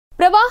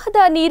ಪ್ರವಾಹದ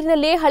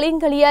ನೀರಿನಲ್ಲೇ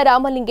ಹಳಿಂಗಳಿಯ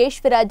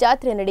ರಾಮಲಿಂಗೇಶ್ವರ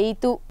ಜಾತ್ರೆ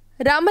ನಡೆಯಿತು.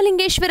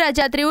 ರಾಮಲಿಂಗೇಶ್ವರ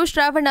ಜಾತ್ರೆಯು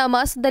ಶ್ರಾವಣ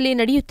ಮಾಸದಲ್ಲಿ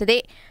ನಡೆಯುತ್ತದೆ.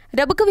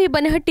 ರಬಕವಿ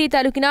ಬನಹಟ್ಟಿ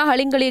ತಾಲೂಕಿನ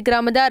ಹಳಿಂಗಳಿ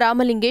ಗ್ರಾಮದ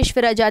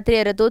ರಾಮಲಿಂಗೇಶ್ವರ ಜಾತ್ರೆಯ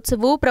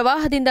ರಥೋತ್ಸವವು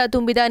ಪ್ರವಾಹದಿಂದ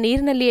ತುಂಬಿದ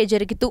ನೀರಿನಲ್ಲಿಯೇ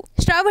ಜರುಗಿತು.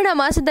 ಶ್ರಾವಣ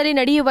ಮಾಸದಲ್ಲಿ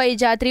ನಡೆಯುವ ಈ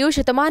ಜಾತ್ರೆಯು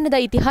ಶತಮಾನದ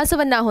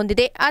ಇತಿಹಾಸವನ್ನ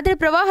ಹೊಂದಿದೆ. ಆದರೆ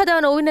ಪ್ರವಾಹದ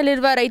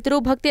ನೋವಿನಲ್ಲಿರುವ ರೈತರು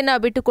ಭಕ್ತಿಯನ್ನ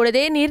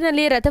ಬಿಟ್ಟುಕೊಡದೆ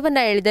ನೀರಿನಲ್ಲಿ ರಥವನ್ನ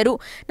ಎಳೆದರು.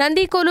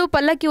 ನಂದಿಕೋಲು,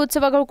 ಪಲ್ಲಕ್ಕಿ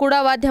ಉತ್ಸವಗಳು ಕೂಡ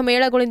ವಾದ್ಯ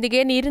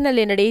ಮೇಳಗಳೊಂದಿಗೆ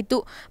ನೀರಿನಲ್ಲಿ ನಡೆಯಿತು.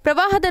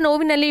 ಪ್ರವಾಹದ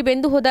ನೋವಿನಲ್ಲಿ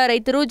ಬೆಂದು ಹೋದ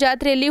ರೈತರು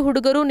ಜಾತ್ರೆಯಲ್ಲಿ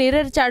ಹುಡುಗರು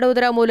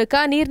ನೀರಚಾಡುವುದರ ಮೂಲಕ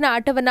ನೀರಿನ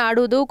ಆಟವನ್ನ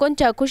ಆಡುವುದು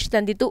ಕೊಂಚ ಖುಷಿ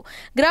ತಂದಿತು.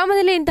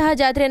 ಗ್ರಾಮದಲ್ಲಿ ಇಂತಹ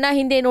ಜಾತ್ರೆಯನ್ನ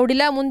ಹಿಂದೆ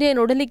ನೋಡಿಲ್ಲ, ಮುಂದೆ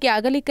ನೋಡಲಿಕ್ಕೆ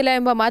ಆಗಲಿಕ್ಕಿಲ್ಲ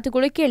ಎಂಬ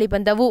ಮಾತುಗಳು ಕೇಳಿ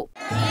ಬಂದವು.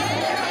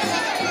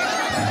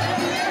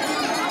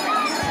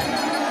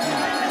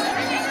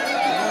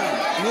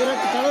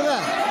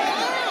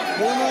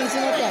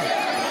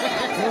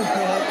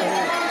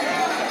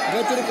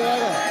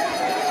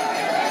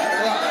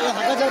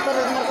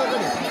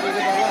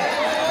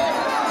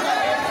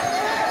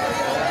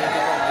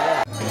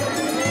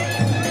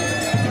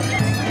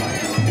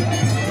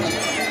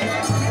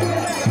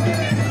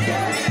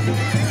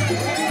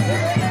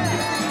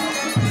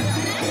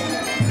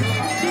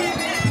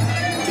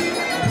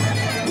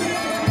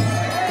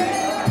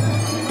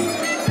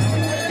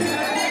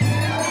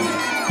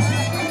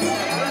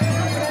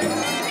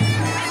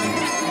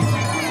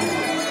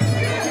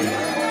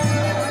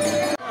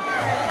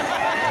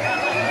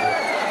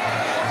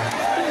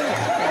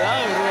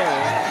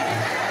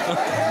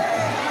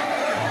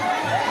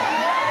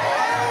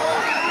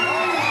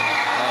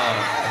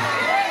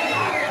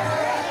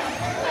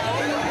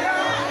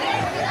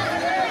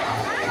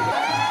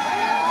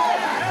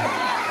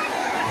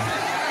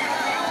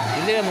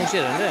 ಇಲ್ಲಿಗೆ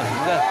ಮುಗಿಸಿದ್ರೆ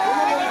ಹಂಗೆ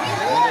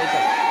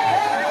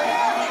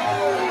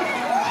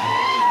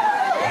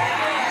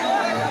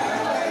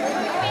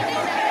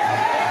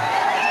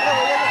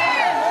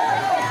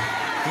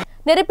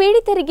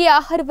ನೆರೆಪೀಡಿತರಿಗೆ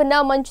ಆಹಾರವನ್ನ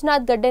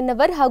ಮಂಜುನಾಥ್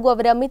ಗಡ್ಡೆನ್ನವರ್ ಹಾಗೂ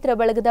ಅವರ ಮಿತ್ರ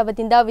ಬಳಗದ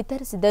ವತಿಯಿಂದ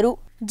ವಿತರಿಸಿದರು.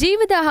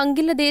 ಜೀವದ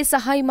ಹಂಗಿಲ್ಲದೆ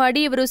ಸಹಾಯ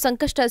ಮಾಡಿ ಇವರು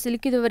ಸಂಕಷ್ಟ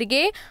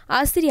ಸಿಲುಕಿದವರಿಗೆ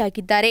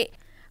ಆಸರಿಯಾಗಿದ್ದಾರೆ.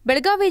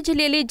 ಬೆಳಗಾವಿ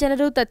ಜಿಲ್ಲೆಯಲ್ಲಿ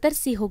ಜನರು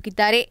ತತ್ತರಿಸಿ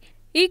ಹೋಗಿದ್ದಾರೆ.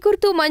 ಈ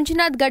ಕುರಿತು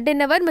ಮಂಜುನಾಥ್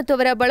ಗಡ್ಡೆನ್ನವರ್ ಮತ್ತು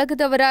ಅವರ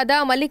ಬಳಗದವರಾದ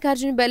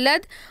ಮಲ್ಲಿಕಾರ್ಜುನ್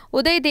ಬೆಲ್ಲದ್,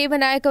 ಉದಯ್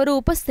ದೇವನಾಯಕ್ ಅವರು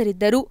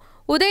ಉಪಸ್ಥಿತರಿದ್ದರು.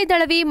 ಉದಯ್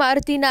ದಳವಿ,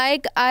 ಮಾರುತಿ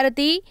ನಾಯಕ್,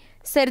 ಆರತಿ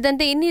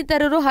ಸೇರಿದಂತೆ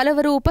ಇನ್ನಿತರರು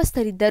ಹಲವರು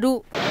ಉಪಸ್ಥಿತರಿದ್ದರು.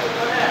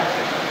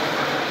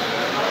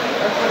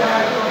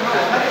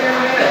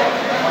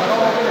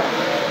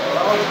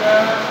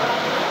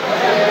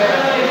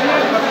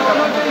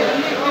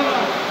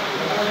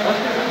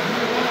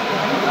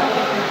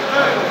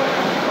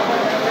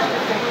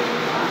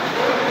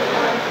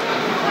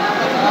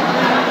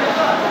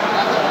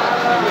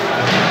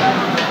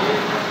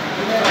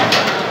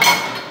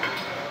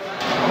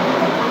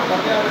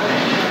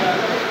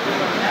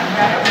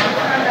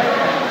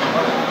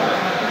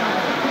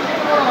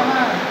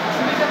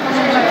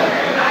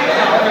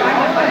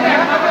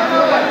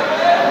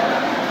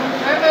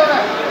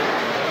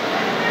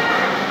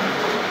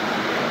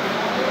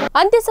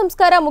 ಅಂತ್ಯ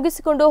ಸಂಸ್ಕಾರ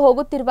ಮುಗಿಸಿಕೊಂಡು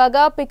ಹೋಗುತ್ತಿರುವಾಗ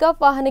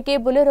ಪಿಕಪ್ ವಾಹನಕ್ಕೆ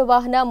ಬುಲೆರೋ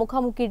ವಾಹನ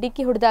ಮುಖಾಮುಖಿ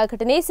ಡಿಕ್ಕಿ ಹೊಡೆದ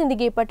ಘಟನೆ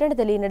ಸಿಂದಗಿ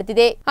ಪಟ್ಟಣದಲ್ಲಿ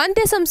ನಡೆದಿದೆ.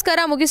 ಅಂತ್ಯ ಸಂಸ್ಕಾರ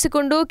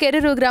ಮುಗಿಸಿಕೊಂಡು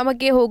ಕೆರೂರು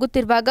ಗ್ರಾಮಕ್ಕೆ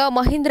ಹೋಗುತ್ತಿರುವಾಗ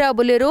ಮಹೀಂದ್ರ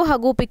ಬುಲೆರೋ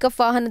ಹಾಗೂ ಪಿಕಪ್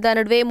ವಾಹನದ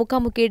ನಡುವೆ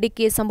ಮುಖಾಮುಖಿ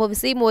ಡಿಕ್ಕಿ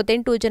ಸಂಭವಿಸಿ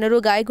 38 ಜನರು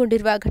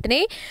ಗಾಯಗೊಂಡಿರುವ ಘಟನೆ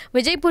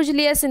ವಿಜಯಪುರ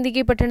ಜಿಲ್ಲೆಯ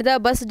ಸಿಂದಗಿ ಪಟ್ಟಣದ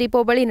ಬಸ್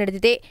ಡಿಪೋ ಬಳಿ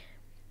ನಡೆದಿದೆ.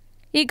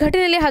 ಈ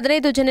ಘಟನೆಯಲ್ಲಿ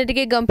 15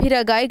 ಜನರಿಗೆ ಗಂಭೀರ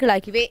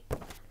ಗಾಯಗಳಾಗಿವೆ.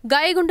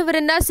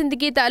 ಗಾಯಗೊಂಡವರನ್ನ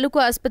ಸಿಂದಗಿ ತಾಲೂಕು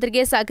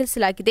ಆಸ್ಪತ್ರೆಗೆ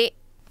ಸಾಗಿಸಲಾಗಿದೆ.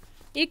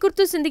 ಈ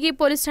ಕುರಿತು ಸಿಂದಗಿ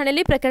ಪೊಲೀಸ್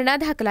ಠಾಣೆಯಲ್ಲಿ ಪ್ರಕರಣ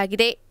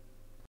ದಾಖಲಾಗಿದೆ.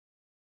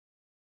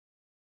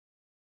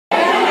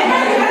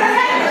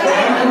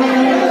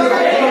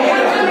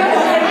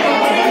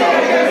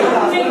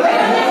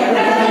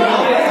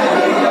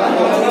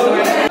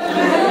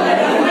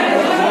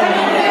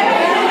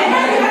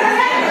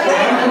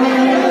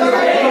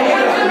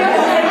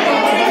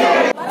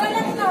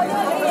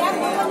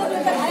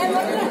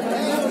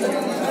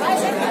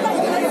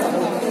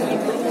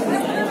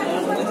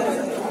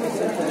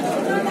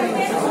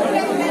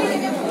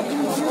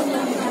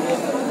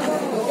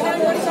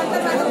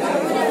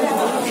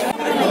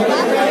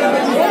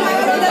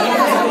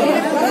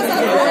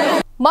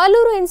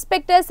 ಮಾಲೂರು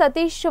ಇನ್ಸ್ಪೆಕ್ಟರ್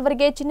ಸತೀಶ್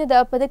ಅವರಿಗೆ ಚಿನ್ನದ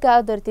ಪದಕ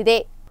ದೊರೆತಿದೆ.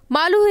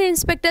 ಮಾಲೂರು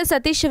ಇನ್ಸ್ಪೆಕ್ಟರ್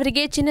ಸತೀಶ್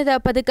ಅವರಿಗೆ ಚಿನ್ನದ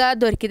ಪದಕ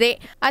ದೊರಕಿದೆ.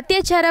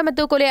 ಅತ್ಯಾಚಾರ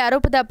ಮತ್ತು ಕೊಲೆ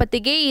ಆರೋಪದ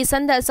ಪತ್ತೆಗೆ ಈ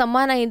ಸಂದ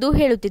ಸಮ್ಮಾನ ಎಂದು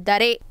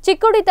ಹೇಳುತ್ತಿದ್ದಾರೆ.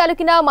 ಚಿಕ್ಕೋಡಿ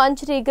ತಾಲೂಕಿನ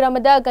ಮಾಂಜರಿ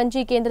ಗ್ರಾಮದ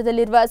ಗಂಜಿ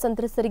ಕೇಂದ್ರದಲ್ಲಿರುವ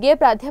ಸಂತ್ರಸ್ತರಿಗೆ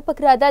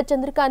ಪ್ರಾಧ್ಯಾಪಕರಾದ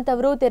ಚಂದ್ರಕಾಂತ್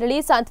ಅವರು ತೆರಳಿ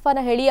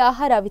ಸಾಂತ್ವನ ಹೇಳಿ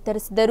ಆಹಾರ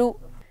ವಿತರಿಸಿದರು.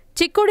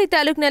 ಚಿಕ್ಕೋಡಿ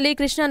ತಾಲೂಕಿನಲ್ಲಿ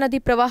ಕೃಷ್ಣಾ ನದಿ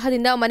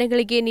ಪ್ರವಾಹದಿಂದ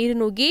ಮನೆಗಳಿಗೆ ನೀರು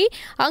ನುಗ್ಗಿ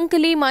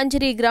ಅಂಕಲಿ,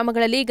 ಮಾಂಜರಿ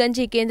ಗ್ರಾಮಗಳಲ್ಲಿ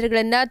ಗಂಜಿ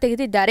ಕೇಂದ್ರಗಳನ್ನು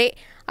ತೆಗೆದಿದ್ದಾರೆ.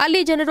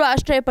 ಅಲ್ಲಿ ಜನರು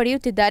ಆಶ್ರಯ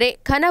ಪಡೆಯುತ್ತಿದ್ದಾರೆ.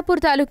 ಖಾನಾಪುರ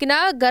ತಾಲೂಕಿನ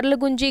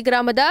ಗರ್ಲಗುಂಜಿ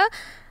ಗ್ರಾಮದ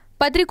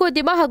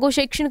ಪತ್ರಿಕೋದ್ಯಮ ಹಾಗೂ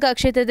ಶೈಕ್ಷಣಿಕ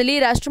ಕ್ಷೇತ್ರದಲ್ಲಿ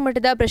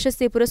ರಾಷ್ಟ್ರಮಟ್ಟದ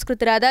ಪ್ರಶಸ್ತಿ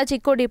ಪುರಸ್ಕೃತರಾದ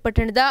ಚಿಕ್ಕೋಡಿ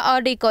ಪಟ್ಟಣದ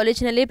ಆರ್ಡಿ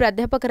ಕಾಲೇಜಿನಲ್ಲಿ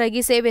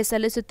ಪ್ರಾಧ್ಯಾಪಕರಾಗಿ ಸೇವೆ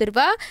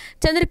ಸಲ್ಲಿಸುತ್ತಿರುವ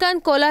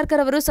ಚಂದ್ರಕಾಂತ್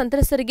ಕೋಲಾರ್ಕರ್ ಅವರು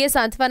ಸಂತ್ರಸ್ತರಿಗೆ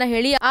ಸಾಂತ್ವನ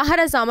ಹೇಳಿ ಆಹಾರ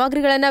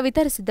ಸಾಮಗ್ರಿಗಳನ್ನು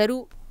ವಿತರಿಸಿದರು.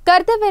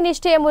 ಕರ್ತವ್ಯ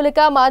ನಿಷ್ಠೆಯ ಮೂಲಕ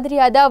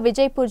ಮಾದರಿಯಾದ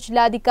ವಿಜಯಪುರ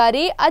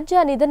ಜಿಲ್ಲಾಧಿಕಾರಿ ಅಜ್ಜ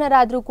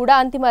ನಿಧನರಾದರೂ ಕೂಡ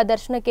ಅಂತಿಮ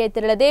ದರ್ಶನಕ್ಕೆ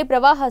ತೆರಳದೆ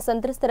ಪ್ರವಾಹ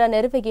ಸಂತ್ರಸ್ತರ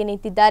ನೆರವಿಗೆ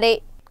ನಿಂತಿದ್ದಾರೆ.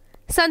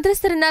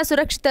 ಸಂತ್ರಸ್ತರನ್ನ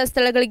ಸುರಕ್ಷಿತ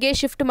ಸ್ಥಳಗಳಿಗೆ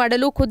ಶಿಫ್ಟ್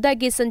ಮಾಡಲು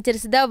ಖುದ್ದಾಗಿ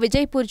ಸಂಚರಿಸಿದ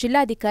ವಿಜಯಪುರ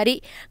ಜಿಲ್ಲಾಧಿಕಾರಿ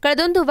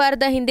ಕಳೆದೊಂದು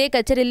ವಾರದ ಹಿಂದೆ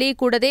ಕಚೇರಿಯಲ್ಲಿ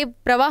ಕೂಡದೆ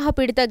ಪ್ರವಾಹ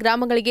ಪೀಡಿತ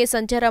ಗ್ರಾಮಗಳಿಗೆ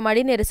ಸಂಚಾರ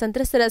ಮಾಡಿ ನೆರೆ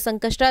ಸಂತ್ರಸ್ತರ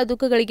ಸಂಕಷ್ಟ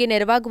ದುಃಖಗಳಿಗೆ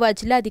ನೆರವಾಗುವ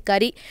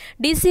ಜಿಲ್ಲಾಧಿಕಾರಿ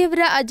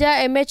ಡಿಸಿಯವರ ಅಜ್ಜ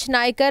ಎಂಎಚ್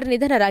ನಾಯ್ಕರ್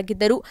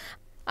ನಿಧನರಾಗಿದ್ದರು.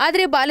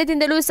 ಆದರೆ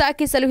ಬಾಲ್ಯದಿಂದಲೂ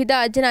ಸಾಕಿ ಸಲುಹಿದ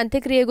ಅಜ್ಜನ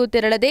ಅಂತ್ಯಕ್ರಿಯೆಗೂ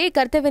ತೆರಳದೆ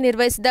ಕರ್ತವ್ಯ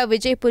ನಿರ್ವಹಿಸಿದ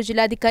ವಿಜಯಪುರ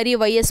ಜಿಲ್ಲಾಧಿಕಾರಿ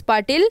ವೈಎಸ್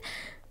ಪಾಟೀಲ್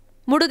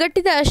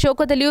ಮುಡುಗಟ್ಟಿದ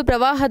ಶೋಕದಲ್ಲಿಯೂ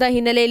ಪ್ರವಾಹದ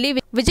ಹಿನ್ನೆಲೆಯಲ್ಲಿ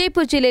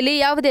ವಿಜಯಪುರ ಜಿಲ್ಲೆಯಲ್ಲಿ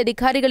ಯಾವುದೇ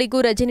ಅಧಿಕಾರಿಗಳಿಗೂ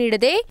ರಜೆ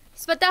ನೀಡದೆ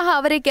ಸ್ವತಃ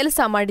ಅವರೇ ಕೆಲಸ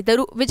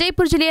ಮಾಡಿದರು.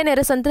 ವಿಜಯಪುರ ಜಿಲ್ಲೆಯ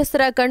ನೆರೆ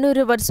ಸಂತ್ರಸ್ತರ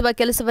ಕಣ್ಣೀರು ಒರೆಸುವ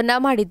ಕೆಲಸವನ್ನ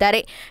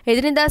ಮಾಡಿದ್ದಾರೆ.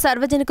 ಇದರಿಂದ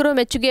ಸಾರ್ವಜನಿಕರು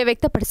ಮೆಚ್ಚುಗೆ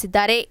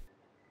ವ್ಯಕ್ತಪಡಿಸಿದ್ದಾರೆ.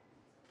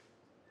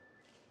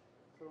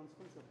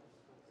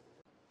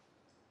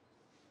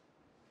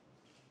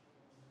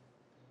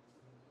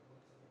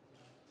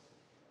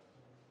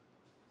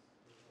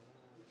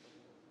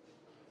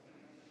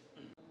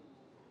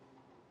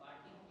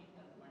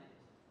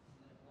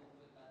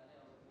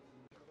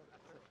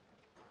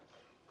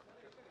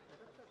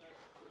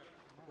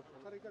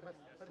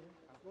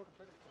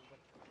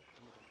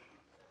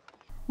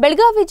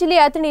 ಬೆಳಗಾವಿ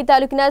ಜಿಲ್ಲೆಯ ಅಥಣಿ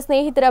ತಾಲೂಕಿನ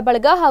ಸ್ನೇಹಿತರ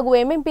ಬಳಗ ಹಾಗೂ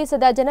ಎಂಎಂಪಿ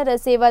ಸದಾ ಜನರ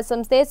ಸೇವಾ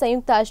ಸಂಸ್ಥೆ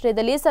ಸಂಯುಕ್ತ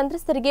ಆಶ್ರಯದಲ್ಲಿ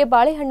ಸಂತ್ರಸ್ತರಿಗೆ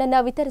ಬಾಳೆಹಣ್ಣನ್ನು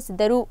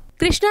ವಿತರಿಸಿದರು.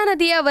 ಕೃಷ್ಣಾ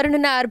ನದಿಯ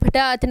ವರ್ಣನ ಆರ್ಭಟ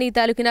ಅಥಣಿ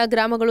ತಾಲೂಕಿನ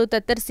ಗ್ರಾಮಗಳು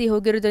ತತ್ತರಿಸಿ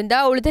ಹೋಗಿರುವುದರಿಂದ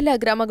ಉಳಿದೆಲ್ಲ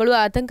ಗ್ರಾಮಗಳು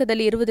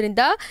ಆತಂಕದಲ್ಲಿ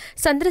ಇರುವುದರಿಂದ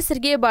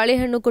ಸಂತ್ರಸ್ತರಿಗೆ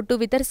ಬಾಳೆಹಣ್ಣು ಕೊಟ್ಟು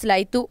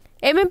ವಿತರಿಸಲಾಯಿತು.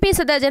 ಎಂಎಂಪಿ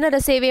ಸದಾ ಜನರ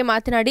ಸೇವೆ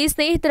ಮಾತನಾಡಿ,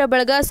 ಸ್ನೇಹಿತರ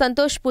ಬಳಗ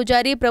ಸಂತೋಷ್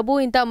ಪೂಜಾರಿ ಪ್ರಭು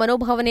ಇಂಥ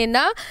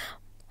ಮನೋಭಾವನೆಯನ್ನ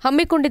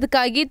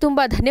ಹಮ್ಮಿಕೊಂಡಿದ್ದಕ್ಕಾಗಿ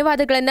ತುಂಬಾ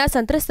ಧನ್ಯವಾದಗಳನ್ನು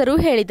ಸಂತ್ರಸ್ತರು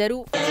ಹೇಳಿದರು.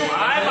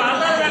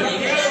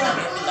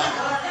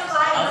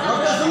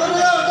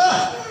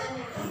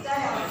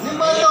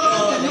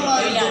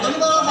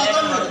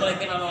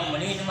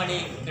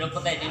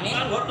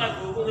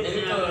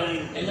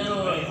 ಎಲ್ಲರೂ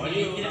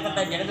ಇರತಕ್ಕಂಥ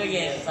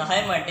ಜನಗಳಿಗೆ ಸಹಾಯ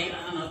ಮಾಡಿ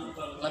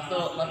ಮತ್ತು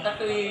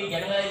ಮತ್ತಷ್ಟು ಈ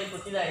ಜನಗಳಲ್ಲಿ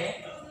ಕೂತಿದ್ದಾರೆ,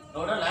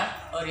 ನೋಡೋಣ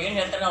ಅವ್ರು ಏನು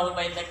ಹೇಳ್ತಾರೆ ಅವ್ರ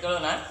ಬಾಯಿಂದ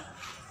ಕೇಳೋಣ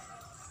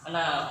ಅನ್ನ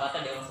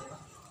ಮಾತಾಡಿ.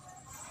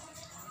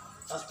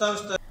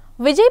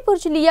 ವಿಜಯಪುರ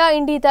ಜಿಲ್ಲೆಯ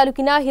ಇಂಡಿ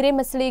ತಾಲೂಕಿನ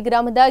ಹಿರೇಮಸಳಿ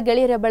ಗ್ರಾಮದ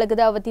ಗೆಳೆಯರ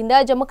ಬಳಗದ ವತಿಯಿಂದ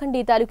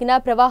ಜಮಖಂಡಿ ತಾಲೂಕಿನ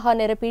ಪ್ರವಾಹ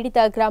ನೆರೆ ಪೀಡಿತ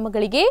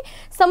ಗ್ರಾಮಗಳಿಗೆ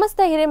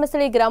ಸಮಸ್ತ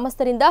ಹಿರೇಮಸಳಿ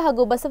ಗ್ರಾಮಸ್ಥರಿಂದ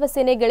ಹಾಗೂ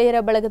ಬಸವಸೇನೆ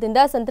ಗೆಳೆಯರ ಬಳಗದಿಂದ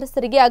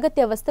ಸಂತ್ರಸ್ತರಿಗೆ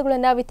ಅಗತ್ಯ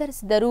ವಸ್ತುಗಳನ್ನು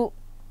ವಿತರಿಸಿದರು.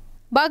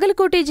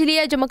 ಬಾಗಲಕೋಟೆ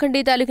ಜಿಲ್ಲೆಯ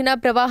ಜಮಖಂಡಿ ತಾಲೂಕಿನ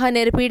ಪ್ರವಾಹ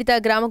ನೆರೆಪೀಡಿತ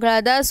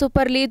ಗ್ರಾಮಗಳಾದ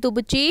ಸುಪರ್ಲಿ,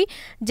 ತುಬುಚಿ,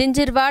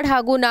 ಜಿಂಜಿರ್ವಾಡ್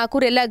ಹಾಗೂ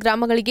ನಾಕೂರ್ ಎಲ್ಲ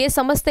ಗ್ರಾಮಗಳಿಗೆ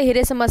ಸಮಸ್ತ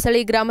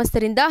ಹಿರೇಮಸಳಿ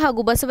ಗ್ರಾಮಸ್ಥರಿಂದ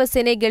ಹಾಗೂ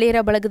ಬಸವಸೇನೆ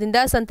ಗೆಳೆಯರ ಬಳಗದಿಂದ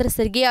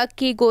ಸಂತ್ರಸ್ತರಿಗೆ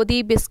ಅಕ್ಕಿ, ಗೋಧಿ,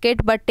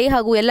 ಬಿಸ್ಕೆಟ್, ಬಟ್ಟೆ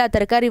ಹಾಗೂ ಎಲ್ಲ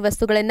ತರಕಾರಿ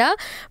ವಸ್ತುಗಳನ್ನು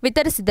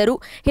ವಿತರಿಸಿದರು.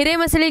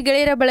 ಹಿರೇಮಸಳಿ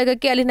ಗೆಳೆಯರ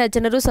ಬಳಗಕ್ಕೆ ಅಲ್ಲಿನ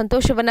ಜನರು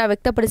ಸಂತೋಷವನ್ನ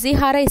ವ್ಯಕ್ತಪಡಿಸಿ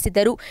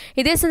ಹಾರೈಸಿದರು.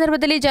 ಇದೇ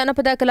ಸಂದರ್ಭದಲ್ಲಿ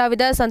ಜಾನಪದ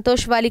ಕಲಾವಿದ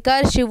ಸಂತೋಷ್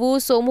ವಾಲಿಕಾರ್, ಶಿವು,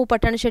 ಸೋಮು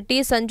ಪಟ್ಟಣಶೆಟ್ಟಿ,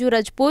 ಸಂಜು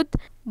ರಜಪೂತ್,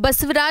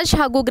 ಬಸವರಾಜ್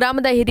ಹಾಗೂ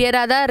ಗ್ರಾಮದ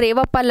ಹಿರಿಯರಾದ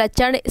ರೇವಪ್ಪ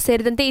ಲಚ್ಚಾಣ್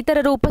ಸೇರಿದಂತೆ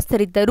ಇತರರು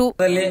ಉಪಸ್ಥಿತರಿದ್ದರು.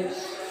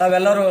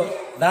 ತಾವೆಲ್ಲರೂ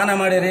ದಾನ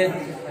ಮಾಡಿರಿ,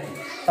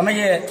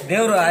 ತಮಗೆ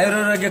ದೇವರು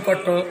ಆಯುರ್ವೇದ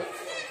ಕೊಟ್ಟು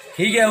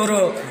ಹೀಗೆ ಅವರು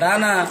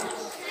ದಾನ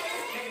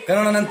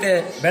ಕರುಣನಂತೆ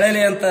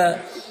ಬೆಳೆಯಲಿ ಅಂತ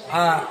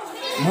ಆ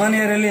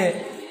ಮಹನೀಯರಲ್ಲಿ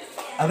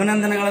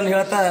ಅಭಿನಂದನೆಗಳನ್ನು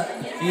ಹೇಳ್ತಾ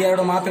ಈ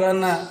ಎರಡು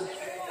ಮಾತುಗಳನ್ನು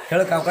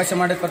ಹೇಳಕ್ಕೆ ಅವಕಾಶ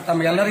ಮಾಡಿಕೊಟ್ಟು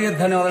ತಮಗೆಲ್ಲರಿಗೂ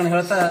ಧನ್ಯವಾದಗಳನ್ನು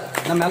ಹೇಳ್ತಾ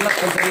ನಮ್ಮೆಲ್ಲ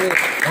ಕೆಲಸಗಳಿಗೆ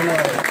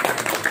ಧನ್ಯವಾದಗಳು.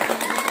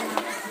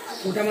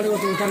 ಊಟ ಮಾಡಿ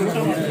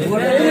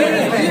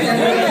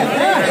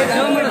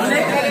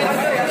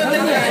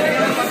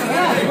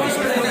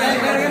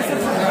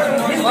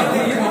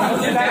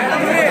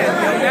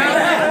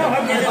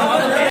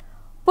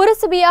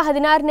ಪುರಸಭೆಯ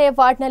 16ನೇ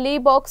ವಾರ್ಡ್ನಲ್ಲಿ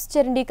ಬಾಕ್ಸ್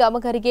ಚರಂಡಿ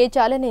ಕಾಮಗಾರಿಗೆ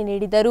ಚಾಲನೆ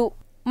ನೀಡಿದರು.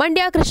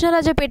 ಮಂಡ್ಯ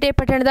ಕೃಷ್ಣರಾಜಪೇಟೆ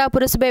ಪಟ್ಟಣದ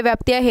ಪುರಸಭೆ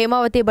ವ್ಯಾಪ್ತಿಯ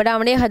ಹೇಮಾವತಿ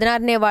ಬಡಾವಣೆ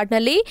 16ನೇ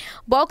ವಾರ್ಡ್ನಲ್ಲಿ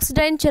ಬಾಕ್ಸ್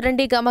ಡ್ರೈನ್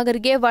ಚರಂಡಿ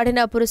ಕಾಮಗಾರಿಗೆ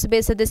ವಾರ್ಡಿನ ಪುರಸಭೆ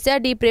ಸದಸ್ಯ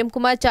ಡಿ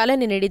ಪ್ರೇಮ್ಕುಮಾರ್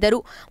ಚಾಲನೆ ನೀಡಿದರು.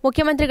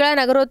 ಮುಖ್ಯಮಂತ್ರಿಗಳ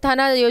ನಗರೋತ್ಥಾನ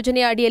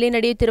ಯೋಜನೆಯ ಅಡಿಯಲ್ಲಿ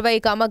ನಡೆಯುತ್ತಿರುವ ಈ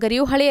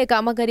ಕಾಮಗಾರಿಯು ಹಳೆಯ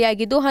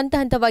ಕಾಮಗಾರಿಯಾಗಿದ್ದು ಹಂತ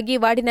ಹಂತವಾಗಿ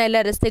ವಾರ್ಡಿನ ಎಲ್ಲ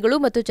ರಸ್ತೆಗಳು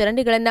ಮತ್ತು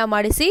ಚರಂಡಿಗಳನ್ನು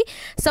ಮಾಡಿಸಿ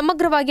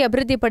ಸಮಗ್ರವಾಗಿ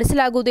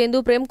ಅಭಿವೃದ್ಧಿಪಡಿಸಲಾಗುವುದು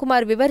ಎಂದು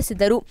ಪ್ರೇಮ್ಕುಮಾರ್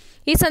ವಿವರಿಸಿದರು.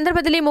 ಈ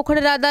ಸಂದರ್ಭದಲ್ಲಿ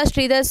ಮುಖಂಡರಾದ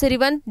ಶ್ರೀಧರ್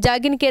ಸಿರಿವಂತ್,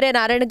 ಜಾಗಿನಕೆರೆ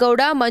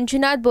ನಾರಾಯಣಗೌಡ,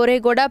 ಮಂಜುನಾಥ್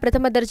ಬೋರೇಗೌಡ,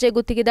 ಪ್ರಥಮ ದರ್ಜೆ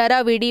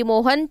ಗುತ್ತಿಗೆದಾರ ವಿಡಿ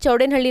ಮೋಹನ್,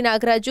 ಚೌಡೇನಹಳ್ಳಿ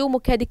ನಾಗರಾಜು,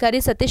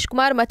 ಮುಖ್ಯಾಧಿಕಾರಿ ಸತೀಶ್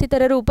ಕುಮಾರ್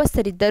ಮತ್ತಿತರರು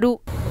ಉಪಸ್ಥಿತರಿದ್ದರು.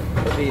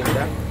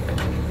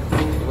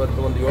 ಇವತ್ತು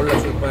ಒಂದು 7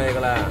 ಲಕ್ಷ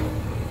ರೂಪಾಯಿಗಳ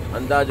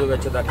ಅಂದಾಜು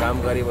ವೆಚ್ಚದ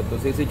ಕಾಮಗಾರಿ ಇವತ್ತು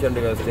ಸಿಸಿ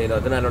ಚರಂಡಿ ವ್ಯವಸ್ಥೆ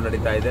 16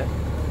 ನಡೀತಾ ಇದೆ.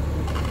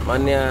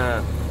 ಮಾನ್ಯ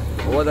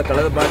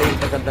ಕಳೆದ ಬಾರಿ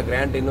ಇರ್ತಕ್ಕಂಥ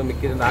ಗ್ರ್ಯಾಂಟ್ ಇನ್ನು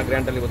ಮಿಕ್ಕಿದ ಆ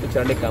ಗ್ರ್ಯಾಂಟಲ್ಲಿ ಇವತ್ತು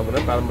ಚರಂಡಿ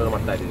ಕಾಮಗಾರಿ ಪ್ರಾರಂಭ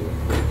ಮಾಡ್ತಾ ಇದ್ದೀವಿ.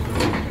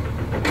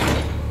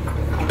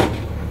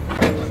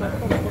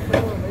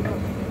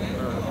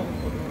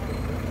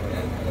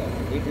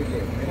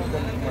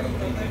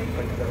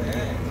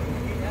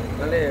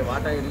 ಅಲ್ಲೇ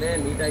ವಾಟ ಇರಲಿ,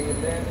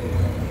 ನೀಟಾಗಿರಲಿ,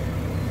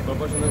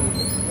 ಪ್ರೊಫೆಷನಲ್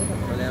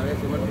ಆಮೇಲೆ ಅವನೇ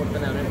ಸಿಮೆಂಟ್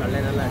ಕೊಡ್ತಾನೆ, ಅವನೇ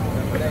ಕಳ್ಳೆನೆಲ್ಲ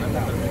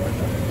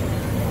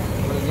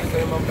ನೀರು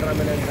ಕೈ ಮಾಡ್ಬಿಟ್ರೆ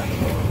ಆಮೇಲೆ ಅಂತ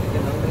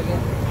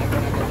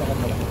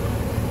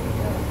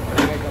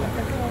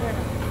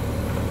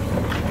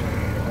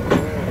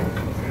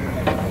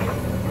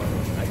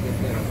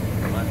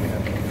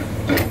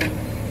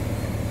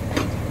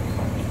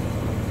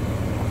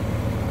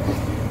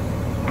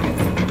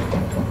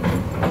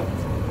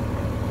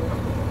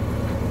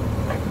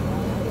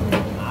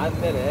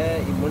ಆದಮೇಲೆ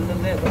ಈ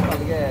ಮಣ್ಣನ್ನೇ ಸ್ವಲ್ಪ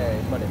ಅಲ್ಲಿಗೆ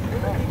ಇದು ಮಾಡಿ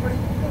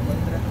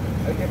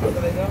ಅದಕ್ಕೆ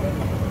ಬರ್ತದೆ ಇದು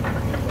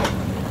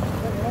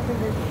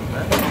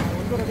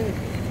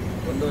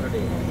 1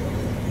 ಅಡಿ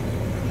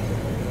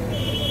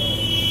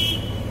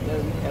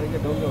ಯಾರಿಗೆ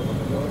ಡೌನ್ಗೆ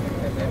ಹೋಗ್ಬೇಕು,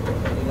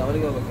 ಈಗ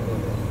ಅವರಿಗೆ ಹೋಗ್ಬೇಕು.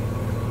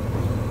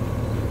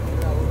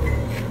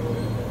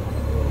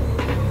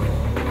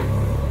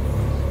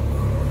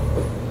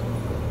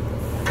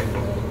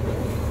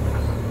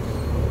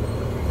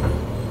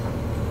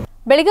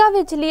 ಬೆಳಗಾವಿ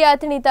ಜಿಲ್ಲೆಯ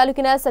ಅಥಣಿ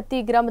ತಾಲೂಕಿನ ಸತ್ತಿ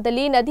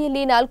ಗ್ರಾಮದಲ್ಲಿ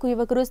ನದಿಯಲ್ಲಿ 4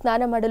 ಯುವಕರು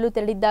ಸ್ನಾನ ಮಾಡಲು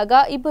ತೆರಳಿದ್ದಾಗ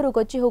ಇಬ್ಬರು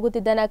ಕೊಚ್ಚಿ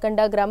ಹೋಗುತ್ತಿದ್ದನ್ನ ಕಂಡ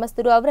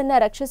ಗ್ರಾಮಸ್ಥರು ಅವರನ್ನ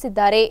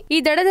ರಕ್ಷಿಸಿದ್ದಾರೆ. ಈ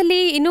ದಡದಲ್ಲಿ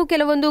ಇನ್ನೂ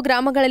ಕೆಲವೊಂದು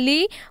ಗ್ರಾಮಗಳಲ್ಲಿ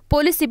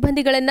ಪೊಲೀಸ್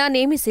ಸಿಬ್ಬಂದಿಗಳನ್ನ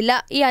ನೇಮಿಸಿಲ್ಲ.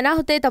 ಈ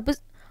ಅನಾಹುತ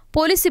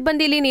ಪೊಲೀಸ್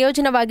ಸಿಬ್ಬಂದಿಯಲ್ಲಿ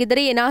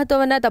ನಿಯೋಜನವಾಗಿದ್ದರೆ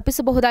ಅನಾಹುತವನ್ನು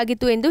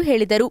ತಪ್ಪಿಸಬಹುದಾಗಿತ್ತು ಎಂದು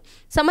ಹೇಳಿದರು.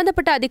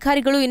 ಸಂಬಂಧಪಟ್ಟ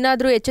ಅಧಿಕಾರಿಗಳು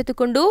ಇನ್ನಾದರೂ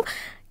ಎಚ್ಚೆತ್ತುಕೊಂಡು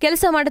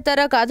ಕೆಲಸ ಮಾಡುತ್ತಾರ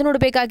ಕಾದು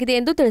ನೋಡಬೇಕಾಗಿದೆ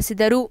ಎಂದು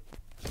ತಿಳಿಸಿದರು.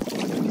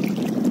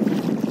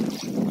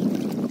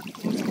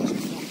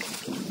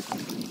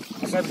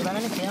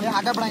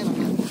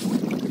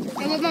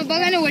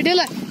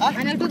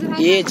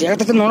 ये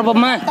जगत के नोड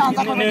बम्मा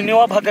ನೀವು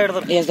ಭಾಗ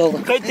ಹಿಡಿದ್ರು ये तो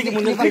ಕೈ ತೆಗಿ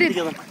ಮುಂದೆ ಕೈ ತೆಗಿ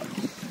ಅದನ್ನ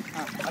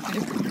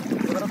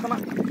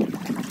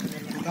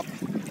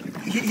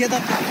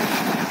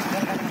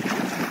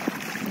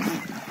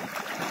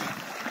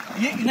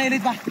ಇನ್ನ ಇಲ್ಲಿ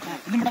ಬಾ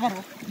ಇಲ್ಲಿ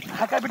ಬಿಡಬಾರು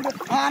ಹಾಕ ಬಿಡ್ಬೇಕು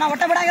ನಾ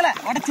ಒಟ್ಟ ಬಿಡಾಗಿಲ್ಲ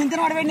ಒಟ್ಟ ಚಿಂತೆ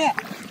ಮಾಡಬೇಡಿ ನೀ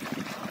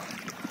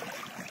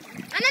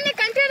ಅಣ್ಣ ನೀ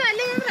ಕಂಟಿನ್ಯೂ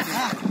ಅಲ್ಲಿ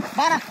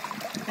ಬಾರ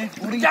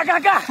ಜಾಗ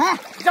ಹಾಕ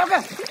ಜಾಗ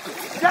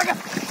ಜಾಗ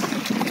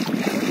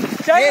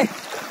ಜೈ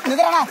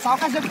ನಿದ್ರಣ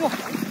ಸಾವಕಾಶ ಜಪ್ಪು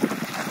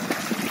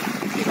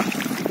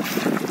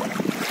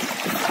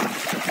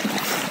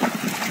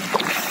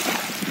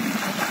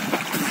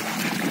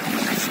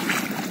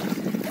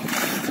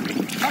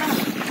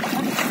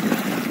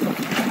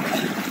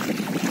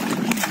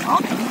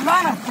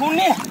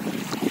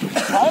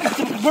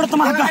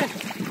ಬಿಡ್ತಮ್ಮ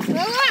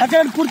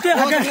ಪೂರ್ತಿ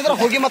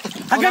ಹೋಗಿ ಮತ್ತೆ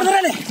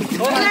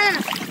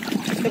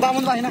ಬಾ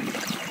ಮುಂದೆ ಬಾ ಇನ್ನ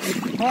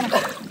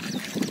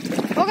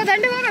ಹೋಗ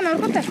ದಂಡಿ ಹೋಗ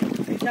ನೋಡ್ಕೊತ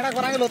ಕೆಳಗೆ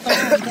ಬರಂಗಿಲ್ಲ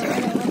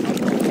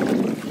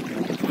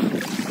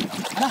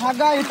ಅಣ್ಣ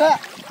ಹಗ್ಗ ಇಟ್ಟ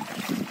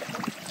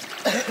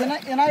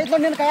ಏನಾಯ್ತು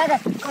ನಿನ್ನ ಕೈಯಾಗ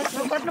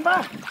ಬಾ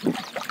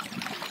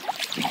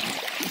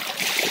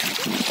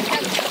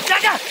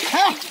ಜಾಗ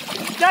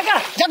ಜಾಗ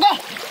ಜಾಗ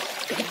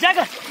ಜಾಗ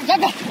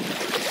ಜಾಗ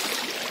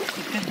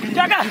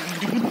ಜಾಗ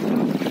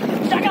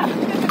ಜಾಗ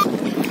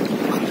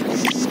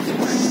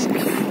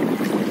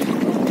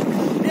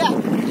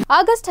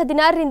ಆಗಸ್ಟ್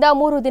 16ರಿಂದ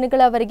 3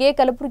 ದಿನಗಳವರೆಗೆ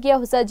ಕಲಬುರಗಿಯ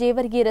ಹೊಸ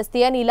ಜೇವರ್ಗಿ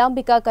ರಸ್ತೆಯ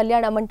ನೀಲಾಂಬಿಕಾ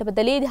ಕಲ್ಯಾಣ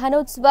ಮಂಟಪದಲ್ಲಿ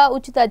ಧ್ಯಾನೋತ್ಸವ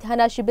ಉಚಿತ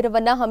ಧ್ಯಾನ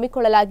ಶಿಬಿರವನ್ನು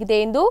ಹಮ್ಮಿಕೊಳ್ಳಲಾಗಿದೆ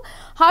ಎಂದು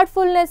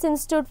ಹಾರ್ಟ್ಫುಲ್ನೆಸ್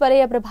ಇನ್ಸ್ಟಿಟ್ಯೂಟ್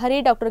ವಲಯ ಪ್ರಭಾರಿ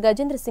ಡಾಕ್ಟರ್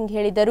ಗಜೇಂದ್ರ ಸಿಂಗ್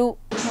ಹೇಳಿದರು.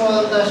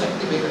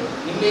 ಶಕ್ತಿ ಬೇಕು.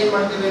 ಇಲ್ಲಿ ಏನು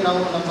ಮಾಡ್ತೀವಿ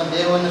ನಾವು ನಮ್ಮ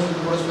ದೇಹವನ್ನು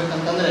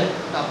ಶುದ್ಧಗೊಳಿಸಬೇಕಂತಂದ್ರೆ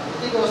ನಾವು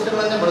ಭೌತಿಕ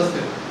ವಸ್ತುಗಳನ್ನೇ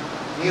ಬಳಸ್ತೀವಿ,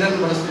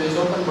 ನೀರನ್ನು ಬಳಸ್ತೀವಿ,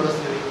 ಸೋಪನ್ನು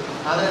ಬಳಸ್ತೀವಿ.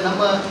 ಆದರೆ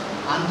ನಮ್ಮ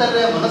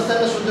ಆಂತರ್ಯ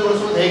ಮನಸ್ಸನ್ನು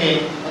ಶುದ್ಧಗೊಳಿಸುವುದು ಹೇಗೆ?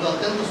 ಅದು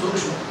ಅತ್ಯಂತ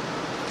ಸೂಕ್ಷ್ಮ.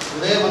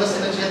 ಹೃದಯ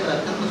ಮನಸ್ಸಿನ ಕ್ಷೇತ್ರ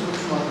ಅತ್ಯಂತ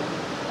ಸೂಕ್ಷ್ಮ.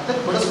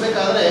 ಅದಕ್ಕೆ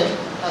ಬಳಸಬೇಕಾದ್ರೆ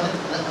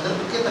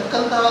ಅದಕ್ಕೆ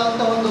ತಕ್ಕಂತಹ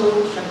ಒಂದು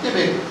ಶಕ್ತಿ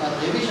ಬೇಕು. ಆ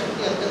ದೈವಿ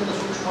ಶಕ್ತಿ ಅತ್ಯಂತ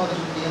ಸೂಕ್ಷ್ಮವಾದ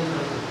ಶಕ್ತಿ ಅಂತ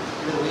ಹೇಳ್ತೀವಿ.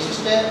 ಇದರ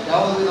ವೈಶಿಷ್ಟ್ಯ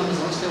ಯಾವುದು? ನಮ್ಮ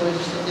ಸಂಸ್ಥೆಯ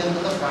ವೈಶಿಷ್ಟ್ಯತೆ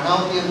ಅಂತಂದ್ರೆ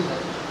ಪ್ರಾಣಾಹುತಿ ಅಂತ.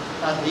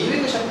 ಆ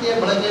ದೈವಿಕ ಶಕ್ತಿಯ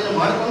ಬಳಕೆಯನ್ನು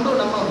ಮಾಡಿಕೊಂಡು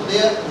ನಮ್ಮ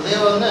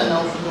ಹೃದಯವನ್ನು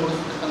ನಾವು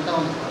ಶುದ್ಧಗೊಳಿಸತಕ್ಕಂಥ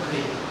ಒಂದು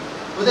ಪ್ರಕ್ರಿಯೆ.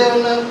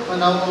 ಹೃದಯವನ್ನು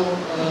ನಾವು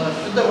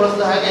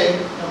ಶುದ್ಧಗೊಳಿಸಿದ ಹಾಗೆ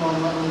ನಮ್ಮ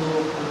ಒಂದು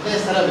ಹೃದಯ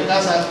ಸ್ಥಳ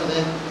ವಿಕಾಸ ಆಗ್ತದೆ,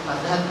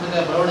 ಆಧ್ಯಾತ್ಮಿಕ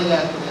ಬೆಳವಣಿಗೆ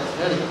ಆಗ್ತದೆ ಅಂತ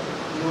ಹೇಳಿ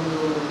ಈ ಒಂದು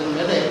ಇದರ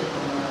ಮೇಲೆ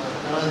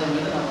ಬೆಳವಣಿಗೆ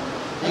ಮೇಲೆ ನಾವು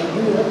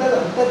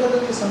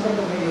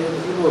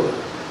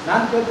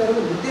ನಾನು ಕೇಳ್ತಾ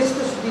ಇರೋದು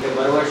ಉದ್ದೇಶದ ಸುದ್ದಿ.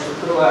 ಬರುವ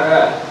ಶುಕ್ರವಾರ,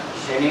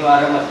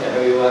 ಶನಿವಾರ ಮತ್ತು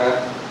ರವಿವಾರ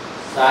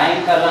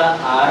ಸಾಯಂಕಾಲ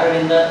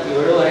 6ರಿಂದ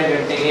 7:30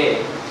 ಗಂಟೆಗೆ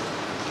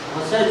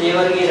ಹೊಸ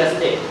ಜೇವರ್ಗಿ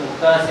ರಸ್ತೆ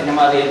ಮುಕ್ತ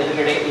ಸಿನಿಮಾದ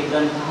ಎದುರುಗಡೆ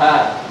ಇದ್ದಂತಹ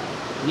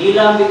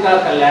ನೀಲಾಂಬಿಕಾ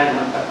ಕಲ್ಯಾಣ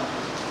ಮಂಟಪ,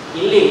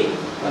 ಇಲ್ಲಿ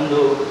ಒಂದು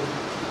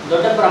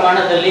ದೊಡ್ಡ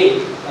ಪ್ರಮಾಣದಲ್ಲಿ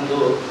ಒಂದು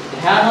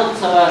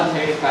ಧ್ಯಾನೋತ್ಸವ ಅಂತ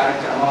ಹೇಳಿ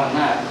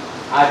ಕಾರ್ಯಕ್ರಮವನ್ನು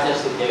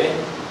ಆಚರಿಸಿದ್ದೇವೆ.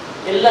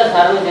 ಎಲ್ಲ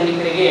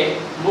ಸಾರ್ವಜನಿಕರಿಗೆ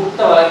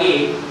ಮುಕ್ತವಾಗಿ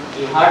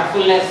ಈ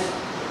ಹಾರ್ಟ್ಫುಲ್ನೆಸ್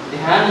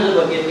ಧ್ಯಾನದ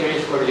ಬಗ್ಗೆ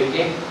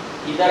ತಿಳಿಸಿಕೊಡ್ಲಿಕ್ಕೆ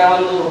ಇದರ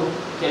ಒಂದು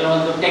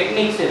ಕೆಲವೊಂದು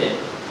ಟೆಕ್ನಿಕ್ಸ್ ಇದೆ.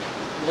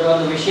 ಇದರ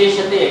ಒಂದು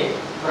ವಿಶೇಷತೆ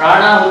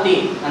ಪ್ರಾಣಾಹುತಿ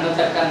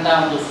ಅನ್ನತಕ್ಕಂಥ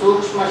ಒಂದು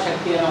ಸೂಕ್ಷ್ಮ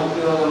ಶಕ್ತಿಯನ್ನು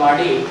ಉಪಯೋಗ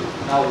ಮಾಡಿ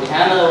ನಾವು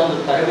ಧ್ಯಾನದ ಒಂದು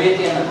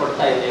ತರಬೇತಿಯನ್ನು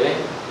ಕೊಡ್ತಾ ಇದ್ದೇವೆ.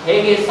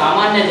 ಹೇಗೆ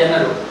ಸಾಮಾನ್ಯ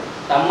ಜನರು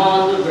ತಮ್ಮ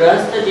ಒಂದು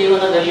ಗೃಹಸ್ಥ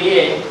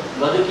ಜೀವನದಲ್ಲಿಯೇ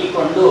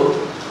ಬದುಕಿಕೊಂಡು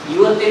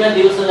ಇವತ್ತಿನ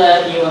ದಿವಸದ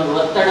ಈ ಒಂದು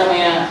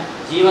ಒತ್ತಡಮಯ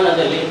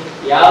ಜೀವನದಲ್ಲಿ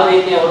ಯಾವ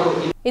ರೀತಿ ಅವರು.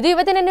 ಇದು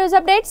ಇವತ್ತಿನ ನ್ಯೂಸ್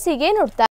ಅಪ್ಡೇಟ್ಸ್. ಹೀಗೆ ನೋಡ್ತಾ